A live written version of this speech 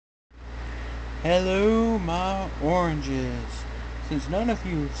Hello, my oranges. Since none of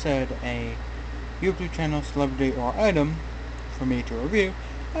you said a YouTube channel, celebrity, or item for me to review,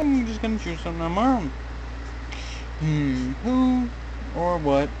 I'm just gonna choose something on my own. Who or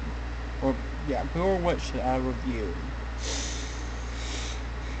what, who or what should I review?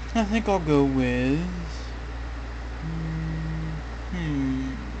 I think I'll go with,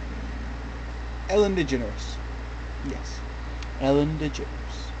 Ellen DeGeneres. Yes, Ellen DeGeneres.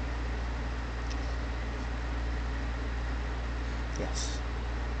 Yes.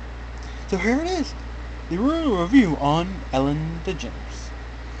 So here it is, the real review on Ellen DeGeneres.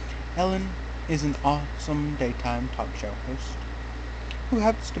 Ellen is an awesome daytime talk show host who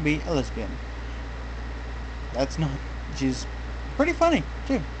happens to be a lesbian. She's pretty funny,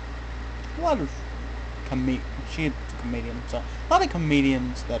 too. A lot of she's a comedian, so a lot of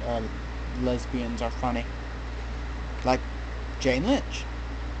comedians that are lesbians are funny. Like Jane Lynch.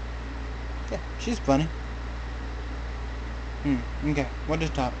 Yeah, she's funny. Okay, what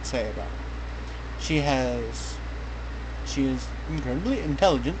does Top say about her? She is incredibly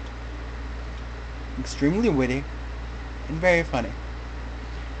intelligent, extremely witty, and very funny.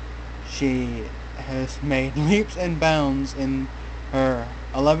 She has made leaps and bounds in her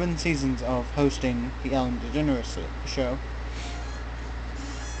 11 seasons of hosting the Ellen DeGeneres show.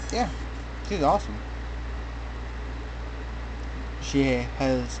 Yeah, she's awesome.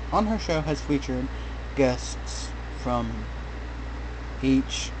 On her show has featured guests from pretty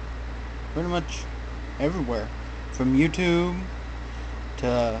much everywhere, from YouTube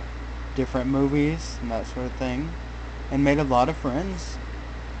to different movies and that sort of thing, and made a lot of friends.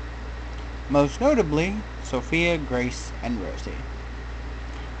 Most notably, Sophia, Grace, and Rosie.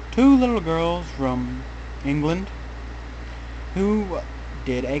 Two little girls from England who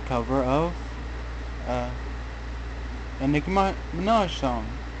did a cover of a Nicki Minaj song.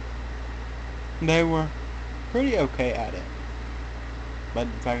 They were pretty okay at it. But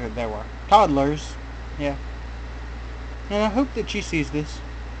the fact that they were toddlers, yeah. And I hope that she sees this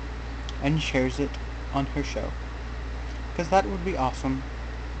and shares it on her show, because that would be awesome.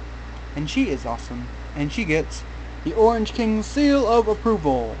 And she is awesome, and she gets the Orange King's seal of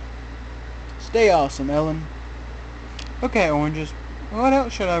approval. Stay awesome, Ellen. Okay, oranges, what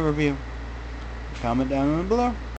else should I review? Comment down below.